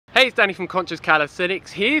Hey, it's Danny from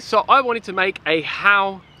Calisthenics here. So I wanted to make a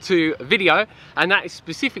how-to video, and that is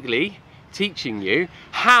specifically teaching you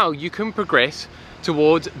how you can progress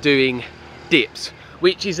towards doing dips,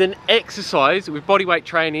 which is an exercise with bodyweight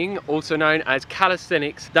training, also known as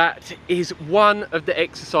calisthenics. That is one of the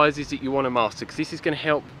exercises that you want to master, because this is going to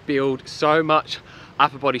help build so much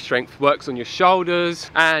upper body strength. Works on your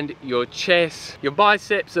shoulders and your chest, your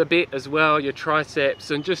biceps a bit as well, your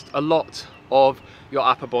triceps, and just a lot of your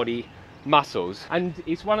upper body muscles. And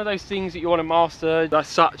it's one of those things that you want to master,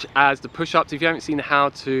 such as the push-ups. If you haven't seen how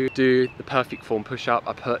to do the perfect form push-up,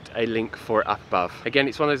 I put a link for it up above. Again,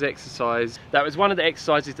 it's one of those exercises that was one of the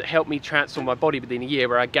exercises that helped me transform my body within a year,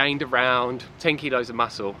 where I gained around 10 kilos of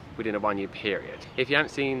muscle within a 1 year period. If you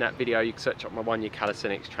haven't seen that video, you can search up my 1 year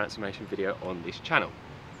calisthenics transformation video on this channel.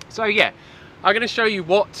 So yeah, I'm going to show you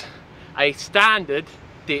what a standard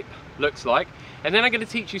dip looks like, and then I'm going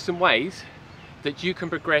to teach you some ways that you can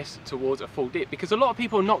progress towards a full dip, because a lot of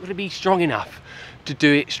people are not going to be strong enough to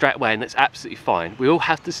do it straight away, and that's absolutely fine. We all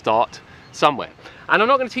have to start somewhere. And I'm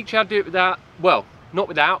not going to teach you how to do it without, well, not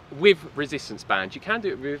without, with resistance bands. You can do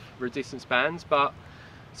it with resistance bands, but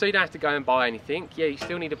so you don't have to go and buy anything. Yeah, you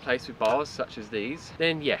still need a place with bars such as these.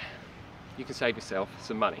 Then yeah, you can save yourself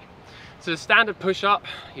some money. So the standard push-up,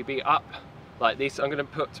 you'll be up like this. I'm going to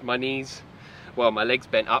put my knees, well, my legs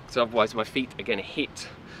bent up, because otherwise my feet are going to hit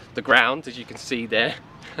the ground, as you can see there.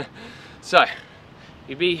 So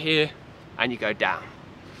you be here and you go down.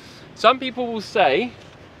 Some people will say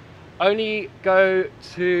only go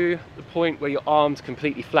to the point where your arms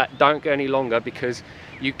completely flat, don't go any longer, because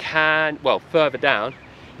you can, well, further down,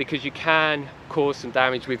 because you can cause some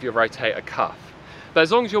damage with your rotator cuff. But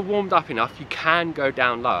as long as you're warmed up enough, you can go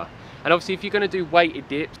down lower. And obviously if you're going to do weighted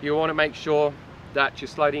dips, you want to make sure that you're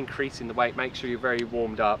slowly increasing the weight, make sure you're very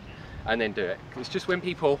warmed up, and then do it. It's just when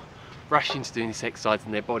people rush into doing this exercise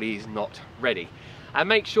and their body is not ready. And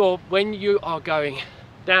make sure when you are going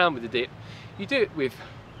down with the dip, you do it with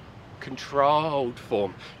controlled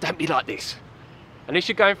form. Don't be like this. Unless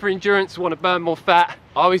you're going for endurance, want to burn more fat,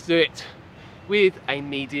 I always do it with a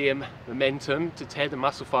medium momentum to tear the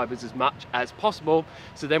muscle fibers as much as possible,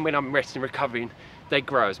 so then when I'm resting and recovering, they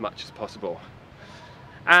grow as much as possible.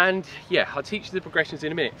 And yeah, I'll teach you the progressions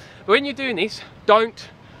in a minute. But when you're doing this, don't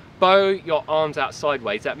bow your arms out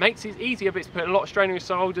sideways. That makes it easier, but it's putting a lot of strain on your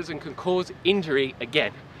shoulders and can cause injury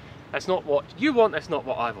again. That's not what you want, that's not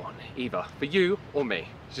what I want either, for you or me.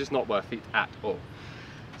 It's just not worth it at all.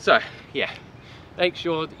 So yeah, make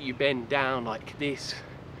sure that you bend down like this,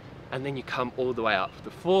 and then you come all the way up,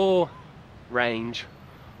 the full range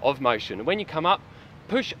of motion. And when you come up,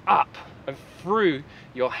 push up and through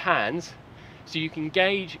your hands, so you can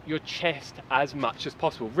engage your chest as much as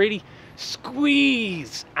possible. Really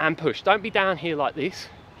squeeze and push. Don't be down here like this,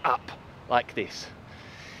 up like this.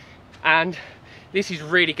 And this is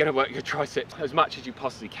really going to work your triceps as much as you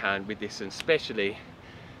possibly can with this, and especially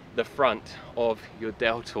the front of your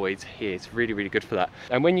deltoids here. It's really, really good for that.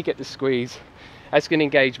 And when you get the squeeze, that's going to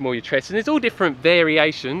engage more your chest. And there's all different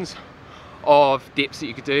variations of dips that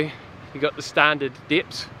you could do. You've got the standard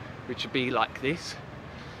dips, which would be like this.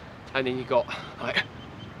 And then you got like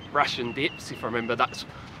Russian dips, if I remember that's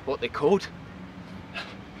what they're called.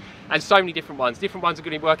 And so many different ones. Different ones are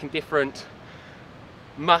going to be working different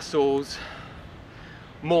muscles,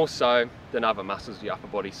 more so than other muscles of your upper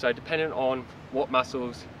body. So depending on what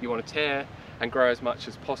muscles you want to tear and grow as much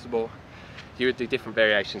as possible, you would do different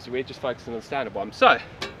variations. So we're just focusing on the standard one. So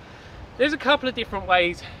there's a couple of different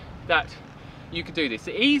ways that you could do this.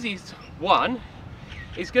 The easiest one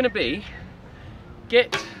is going to be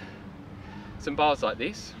get some bars like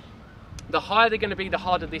this. The higher they're going to be, the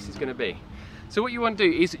harder this is going to be. So what you want to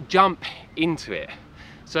do is jump into it.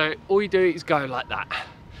 So all you do is go like that.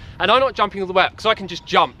 And I'm not jumping all the way up, because I can just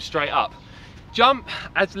jump straight up. Jump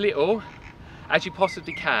as little as you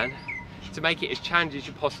possibly can to make it as challenging as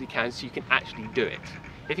you possibly can, so you can actually do it.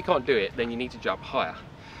 If you can't do it, then you need to jump higher.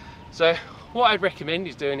 So what I'd recommend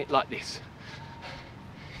is doing it like this.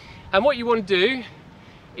 And what you want to do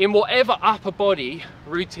in whatever upper body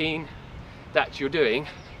routine that you're doing,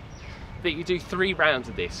 that you do 3 rounds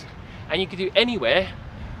of this, and you can do anywhere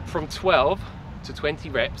from 12 to 20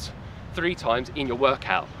 reps 3 times in your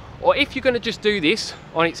workout. Or if you're going to just do this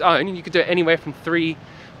on its own, you could do it anywhere from 3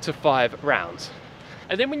 to 5 rounds.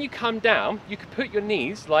 And then when you come down, you could put your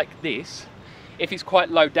knees like this, if it's quite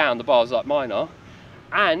low down, the bars like mine are,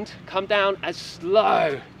 and come down as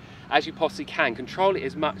slow as you possibly can. Control it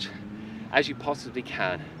as much as you possibly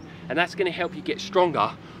can, and that's going to help you get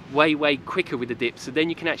stronger way quicker with the dips. So then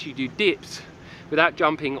you can actually do dips without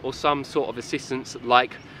jumping or some sort of assistance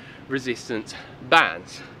like resistance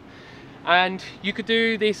bands. And you could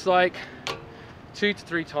do this like 2 to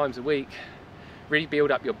 3 times a week, really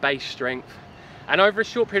build up your base strength. And over a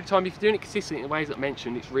short period of time, if you're doing it consistently in the ways that I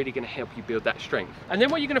mentioned, it's really going to help you build that strength. And then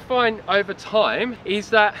what you're going to find over time is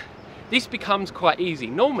that this becomes quite easy.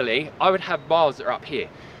 Normally, I would have bars that are up here.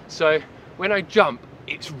 So when I jump,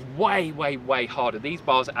 it's way, way, way harder. These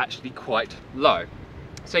bars are actually quite low.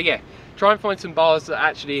 So yeah, try and find some bars that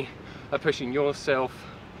actually are pushing yourself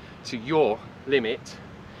to your limit.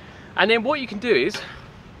 And then what you can do is,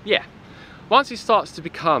 yeah, once it starts to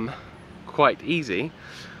become quite easy,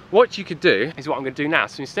 what you could do is what I'm going to do now.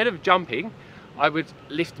 So instead of jumping, I would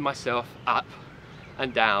lift myself up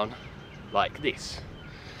and down like this.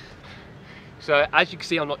 So as you can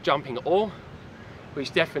see, I'm not jumping at all,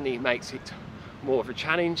 which definitely makes it more of a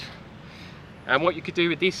challenge. And what you could do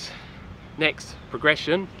with this next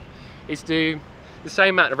progression is do the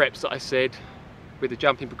same amount of reps that I said with the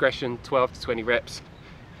jumping progression, 12 to 20 reps,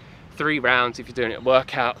 3 rounds if you're doing it at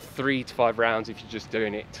workout, 3 to 5 rounds if you're just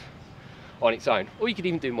doing it on its own, or you could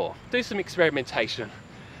even do more. Do some experimentation,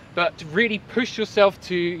 but really push yourself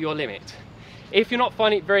to your limit. If you're not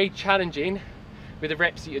finding it very challenging with the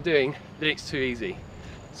reps that you're doing, then it's too easy.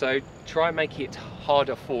 So try and make it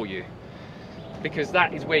harder for you, because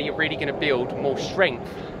that is where you're really going to build more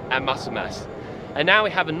strength and muscle mass. And now we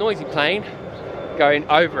have a noisy plane going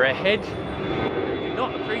over our head. Do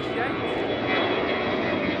not appreciate.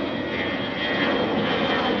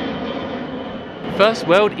 First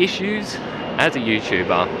world issues as a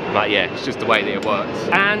YouTuber, but yeah, it's just the way that it works.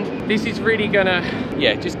 And this is really gonna,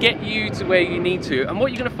 yeah, just get you to where you need to. And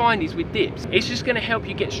what you're gonna find is with dips, it's just gonna help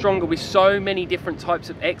you get stronger with so many different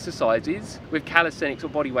types of exercises with calisthenics or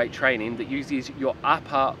bodyweight training that uses your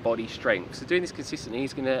upper body strength. So doing this consistently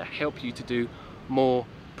is gonna help you to do more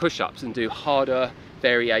push-ups and do harder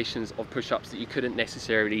variations of push-ups that you couldn't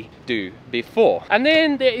necessarily do before. And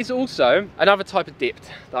then there is also another type of dip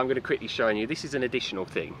that I'm going to quickly show you. This is an additional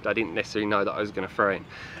thing that I didn't necessarily know that I was going to throw in.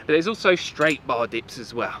 But there's also straight bar dips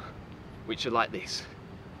as well, which are like this.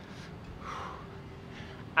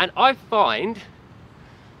 And I find,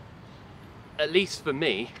 at least for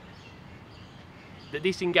me, that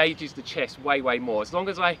this engages the chest way, way more. As long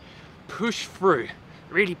as I push through,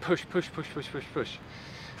 really push.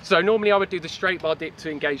 So normally I would do the straight bar dip to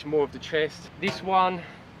engage more of the chest. This one,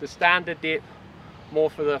 the standard dip, more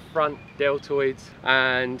for the front deltoids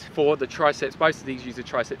and for the triceps. Both of these use a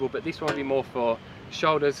tricep, but this one will be more for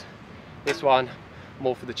shoulders. This one,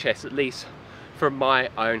 more for the chest, at least from my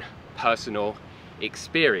own personal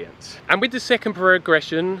experience. And with the second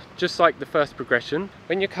progression, just like the first progression,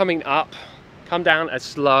 when you're coming up, come down as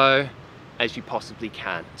slow as you possibly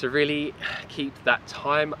can to really keep that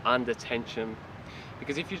time under tension.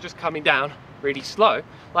 Because if you're just coming down really slow,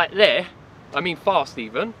 like there, I mean fast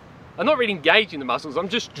even, I'm not really engaging the muscles, I'm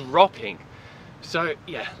just dropping. So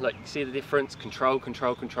yeah, look, you see the difference, control.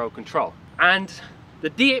 And the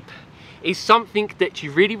dip is something that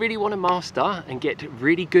you really, really want to master and get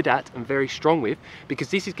really good at and very strong with, because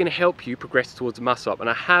this is going to help you progress towards a muscle up. And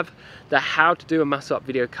I have the how to do a muscle up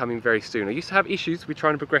video coming very soon. I used to have issues with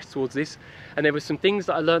trying to progress towards this, and there were some things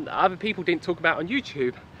that I learned that other people didn't talk about on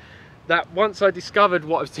YouTube, that once I discovered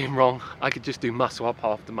what I was doing wrong, I could just do muscle up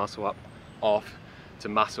after muscle up, off to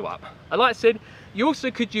muscle up. And like I said, you also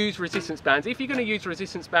could use resistance bands. If you're going to use a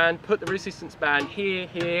resistance band, put the resistance band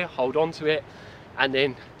here, hold on to it, and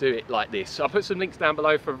then do it like this. So I'll put some links down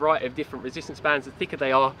below for a variety of different resistance bands. The thicker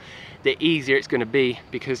they are, the easier it's going to be,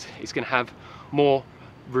 because it's going to have more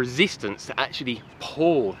resistance to actually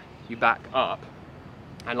pull you back up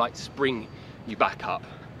and like spring you back up.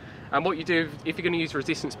 And what you do, if you're going to use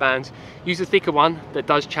resistance bands, use a thicker one that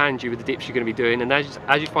does challenge you with the dips you're going to be doing. And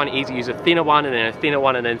as you find it easy, use a thinner one, and then a thinner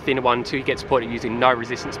one, and then a thinner one, until you get to the point of using no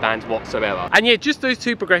resistance bands whatsoever. And yeah, just those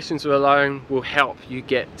 2 progressions alone will help you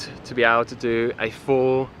get to be able to do a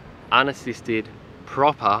full, unassisted,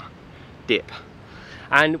 proper dip.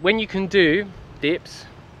 And when you can do dips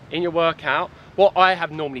in your workout, what I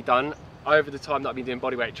have normally done over the time that I've been doing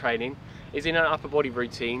bodyweight training is in an upper body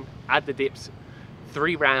routine, add the dips,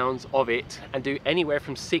 3 rounds of it, and do anywhere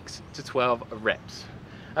from 6 to 12 reps.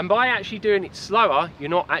 And by actually doing it slower, you're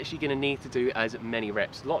not actually going to need to do as many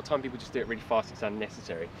reps. A lot of time people just do it really fast, it's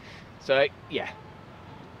unnecessary. So yeah,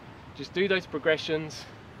 just do those progressions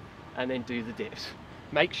and then do the dips.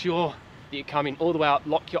 Make sure that you're coming all the way up,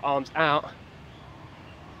 lock your arms out,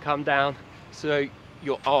 come down so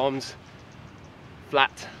your arms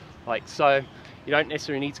flat like so. You don't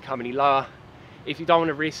necessarily need to come any lower. If you don't want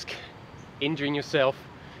to risk injuring yourself,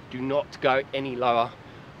 do not go any lower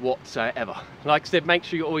whatsoever. Like I said, make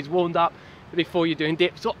sure you're always warmed up before you're doing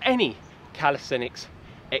dips or any calisthenics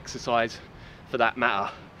exercise for that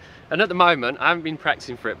matter. And at the moment, I haven't been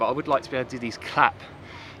practicing for it, but I would like to be able to do these clap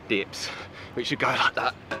dips, which should go like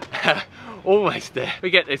that. Almost there. We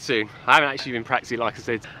get there soon. I haven't actually been practicing, like I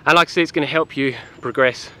said. And like I said, it's going to help you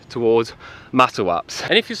progress towards muscle ups.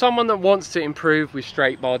 And if you're someone that wants to improve with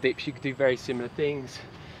straight bar dips, you can do very similar things,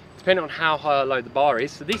 depending on how high or low the bar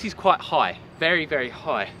is. So this is quite high, very, very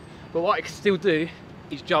high. But what I can still do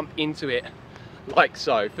is jump into it like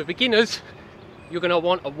so. For beginners, you're going to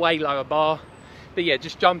want a way lower bar. But yeah,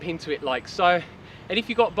 just jump into it like so. And if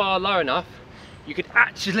you got bar low enough, you could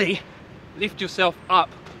actually lift yourself up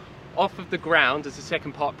off of the ground as a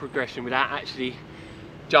second part progression without actually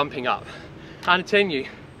jumping up. And I'm telling you,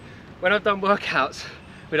 when I've done workouts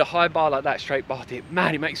with a high bar like that, straight bar dip,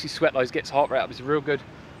 man, it makes you sweat loads, gets heart rate up. It's a real good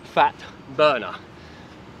fat burner.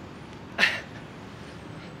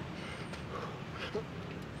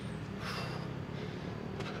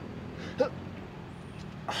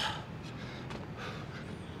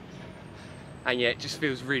 And yeah, it just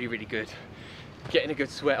feels really, really good. Getting a good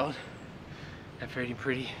sweat on and feeling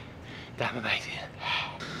pretty damn amazing.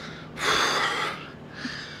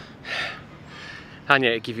 And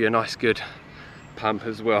yeah, it gives you a nice good pump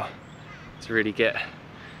as well to really get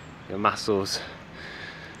your muscles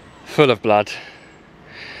full of blood,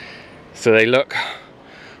 so they look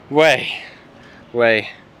way, way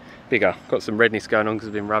bigger. Got some redness going on because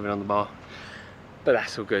I've been rubbing on the bar, but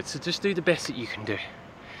that's all good. So just do the best that you can do.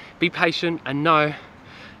 Be patient and know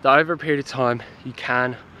that over a period of time you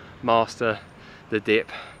can master the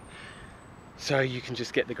dip, so you can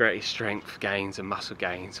just get the greatest strength gains and muscle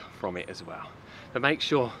gains from it as well. But make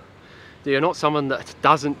sure that you're not someone that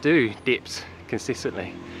doesn't do dips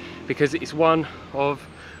consistently, because it's one of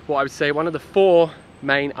what I would say one of the 4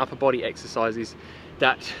 main upper body exercises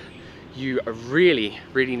that you really,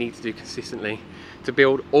 really need to do consistently to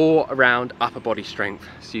build all around upper body strength,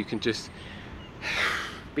 so you can just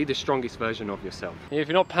be the strongest version of yourself. If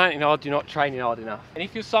you're not planning hard, you're not training hard enough. And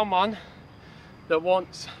if you're someone that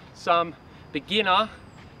wants some beginner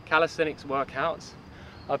calisthenics workouts,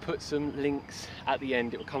 I put some links at the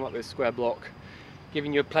end. It will come up with a square block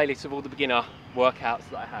giving you a playlist of all the beginner workouts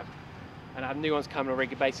that I have. And I have new ones coming on a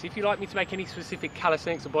regular basis. If you'd like me to make any specific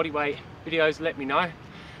calisthenics or bodyweight videos, let me know,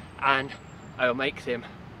 and I'll make them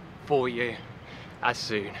for you as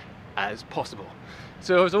soon as possible.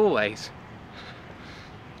 So as always,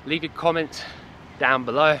 leave your comment down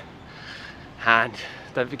below, and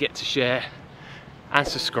don't forget to share and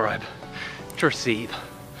subscribe to receive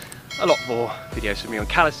a lot more videos from me on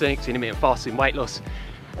calisthenics, intermittent fasting, weight loss,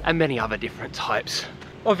 and many other different types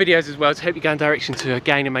of videos as well, to help you go in direction to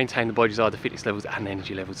gain and maintain the body desire, the fitness levels and the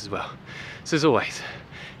energy levels as well. So as always,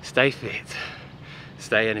 stay fit,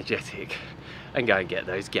 stay energetic, and go and get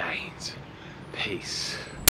those gains. Peace.